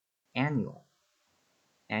Annual.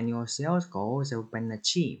 Annual sales goals have been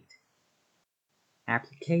achieved.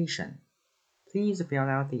 Application. Please fill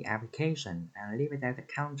out the application and leave it at the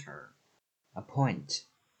counter. Appoint.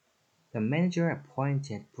 The manager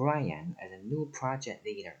appointed Brian as a new project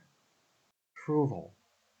leader. Approval.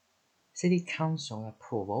 City Council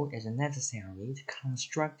approval is necessary to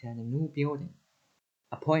construct a new building.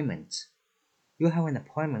 Appointment. You have an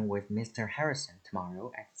appointment with Mr. Harrison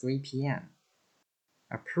tomorrow at 3 p.m.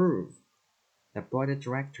 Approve. The board of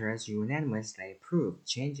directors unanimously approved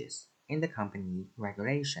changes in the company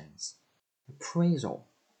regulations. Appraisal.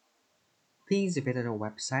 Please visit the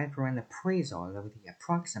website for an appraisal of the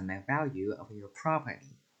approximate value of your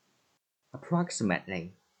property.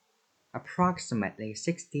 Approximately. Approximately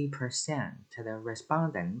 60% of the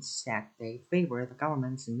respondents said they favor the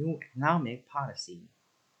government's new economic policy.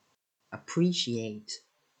 Appreciate.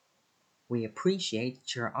 We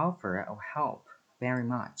appreciate your offer of help very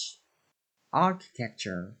much.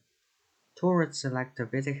 Architecture. Tourists select to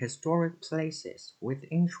visit historic places with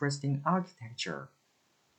interesting architecture